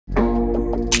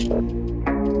Hello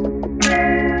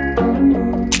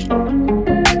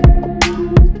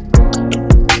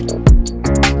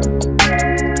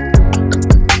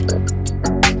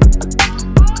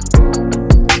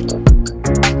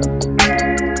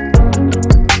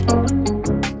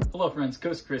friends,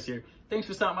 Coastie Chris here. Thanks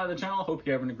for stopping by the channel. Hope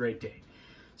you're having a great day.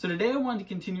 So today I wanted to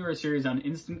continue our series on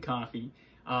instant coffee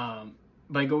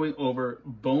by going over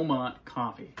Beaumont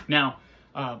coffee. Now,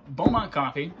 Beaumont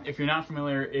coffee, if you're not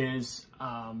familiar, is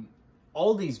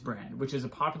Aldi's brand, which is a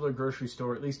popular grocery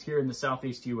store, at least here in the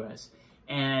Southeast US.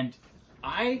 And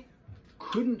I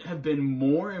couldn't have been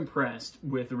more impressed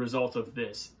with the results of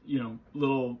this,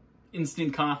 little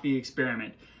instant coffee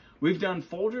experiment. We've done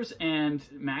Folgers and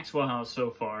Maxwell House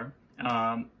so far,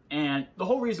 and the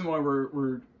whole reason why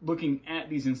we're looking at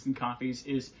these instant coffees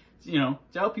is, to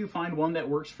help you find one that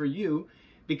works for you,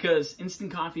 because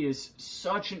instant coffee is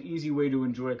such an easy way to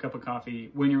enjoy a cup of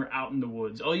coffee when you're out in the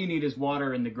woods. All you need is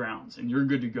water and the grounds, and you're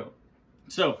good to go.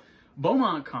 So,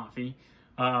 Beaumont coffee,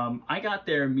 I got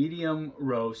their medium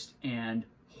roast, and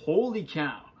holy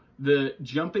cow, the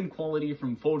jump-in quality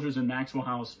from Folgers and Maxwell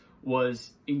House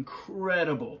was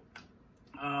incredible.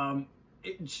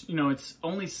 It's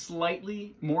only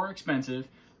slightly more expensive,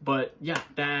 but yeah,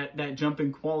 that jump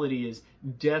in quality is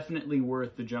definitely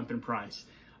worth the jump in price.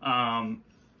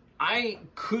 I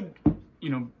could,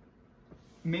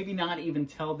 maybe not even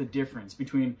tell the difference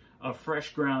between a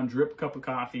fresh ground drip cup of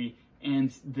coffee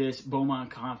and this Beaumont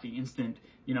coffee instant.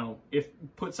 If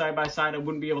put side by side, I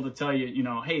wouldn't be able to tell you,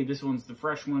 hey, this one's the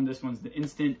fresh one, this one's the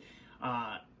instant.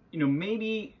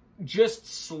 Maybe just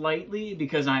slightly,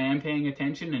 because I am paying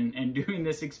attention and doing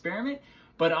this experiment,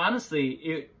 but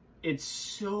honestly, it's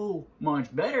so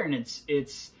much better, and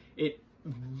it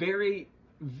very,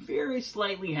 very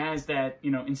slightly has that,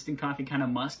 instant coffee kind of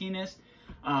muskiness,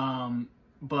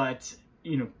 but,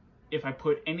 if I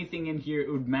put anything in here,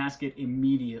 it would mask it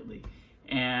immediately,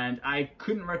 and I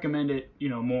couldn't recommend it,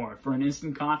 more. For an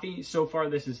instant coffee, so far,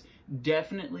 this is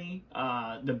definitely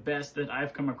the best that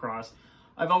I've come across.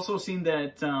 I've also seen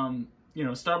that,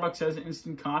 Starbucks has an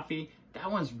instant coffee.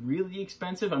 That one's really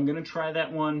expensive. I'm going to try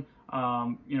that one,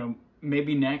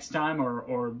 maybe next time,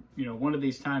 or one of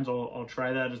these times I'll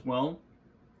try that as well.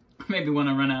 Maybe when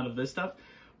I run out of this stuff.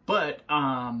 But,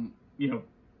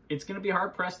 it's going to be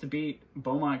hard-pressed to beat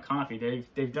Beaumont coffee.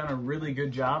 They've done a really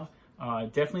good job.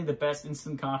 Definitely the best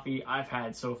instant coffee I've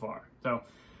had so far. So,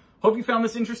 hope you found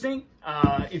this interesting.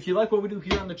 If you like what we do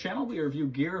here on the channel, we review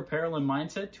gear, apparel, and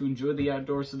mindset to enjoy the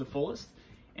outdoors to the fullest.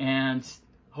 And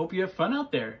hope you have fun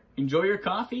out there. Enjoy your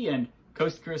coffee, and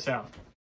Coastie Chris out.